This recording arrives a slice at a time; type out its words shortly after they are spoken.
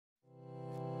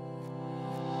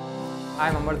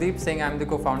I'm Amardeep Singh. I'm the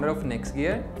co-founder of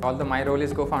NexGear. Although my role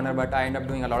is co-founder, but I end up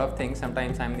doing a lot of things.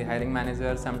 Sometimes I'm the hiring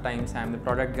manager, sometimes I'm the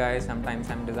product guy, sometimes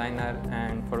I'm designer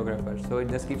and photographer. So it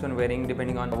just keeps on varying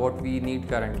depending on what we need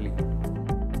currently.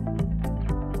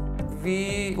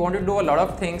 We wanted to do a lot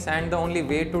of things, and the only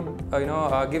way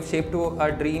to give shape to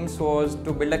our dreams was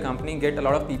to build a company, get a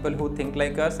lot of people who think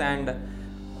like us, and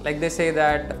like they say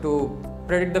that to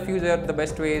predict the future, the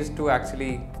best way is to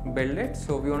actually build it.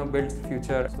 So we want to build the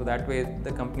future, so that way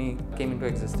the company came into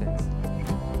existence.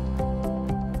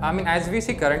 I mean, as we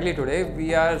see currently today,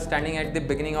 we are standing at the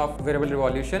beginning of wearable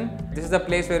revolution. This is the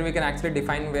place where we can actually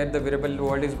define where the wearable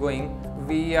world is going.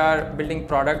 We are building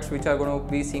products which are going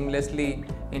to be seamlessly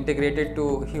integrated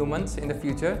to humans in the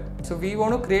future. So we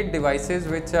want to create devices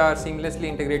which are seamlessly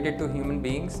integrated to human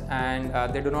beings, and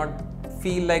they do not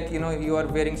feel like you are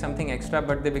wearing something extra,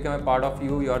 but they become a part of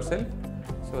you yourself.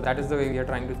 So that is the way we are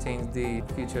trying to change the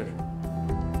future.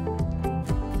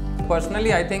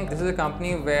 Personally, I think this is a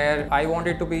company where I want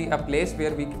it to be a place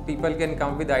where people can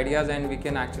come with ideas and we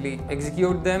can actually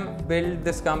execute them, build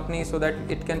this company so that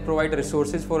it can provide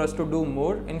resources for us to do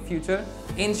more in future.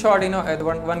 In short,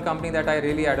 one company that I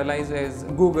really idolize is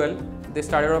Google. They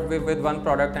started off with one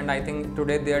product, and I think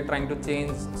today they are trying to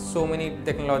change so many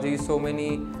technologies, so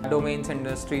many domains,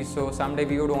 industries. So someday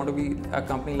we would want to be a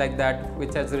company like that,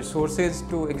 which has resources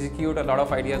to execute a lot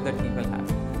of ideas that people have.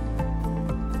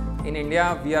 In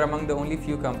India, we are among the only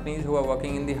few companies who are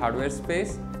working in the hardware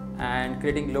space and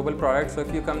creating global products. So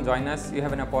if you come join us, you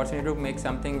have an opportunity to make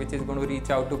something which is going to reach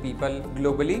out to people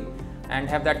globally and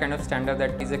have that kind of standard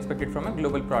that is expected from a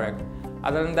global product.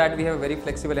 Other than that, we have a very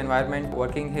flexible environment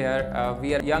working here.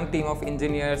 We are a young team of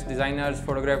engineers, designers,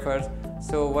 photographers.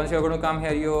 So once you're going to come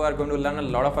here, you are going to learn a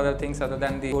lot of other things other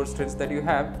than the core strengths that you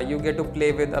have. You get to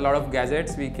play with a lot of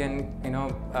gadgets. We can,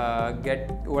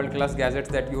 get world-class gadgets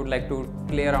that you would like to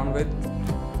play around with.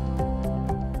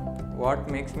 What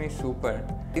makes me super?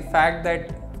 The fact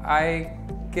that I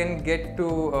can get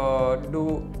to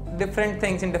do different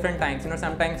things in different times.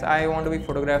 Sometimes I want to be a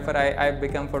photographer, I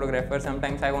become a photographer.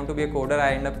 Sometimes I want to be a coder,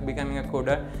 I end up becoming a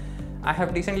coder. I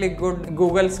have decently good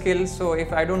Google skills, so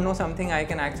if I don't know something, I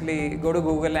can actually go to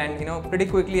Google and pretty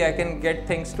quickly I can get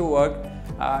things to work.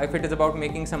 If it is about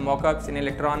making some mock-ups in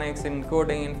electronics, in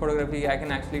coding, in photography, I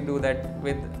can actually do that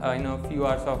with a few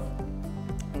hours of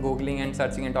Googling and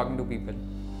searching and talking to people.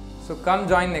 So come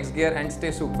join NexGear and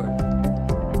stay super.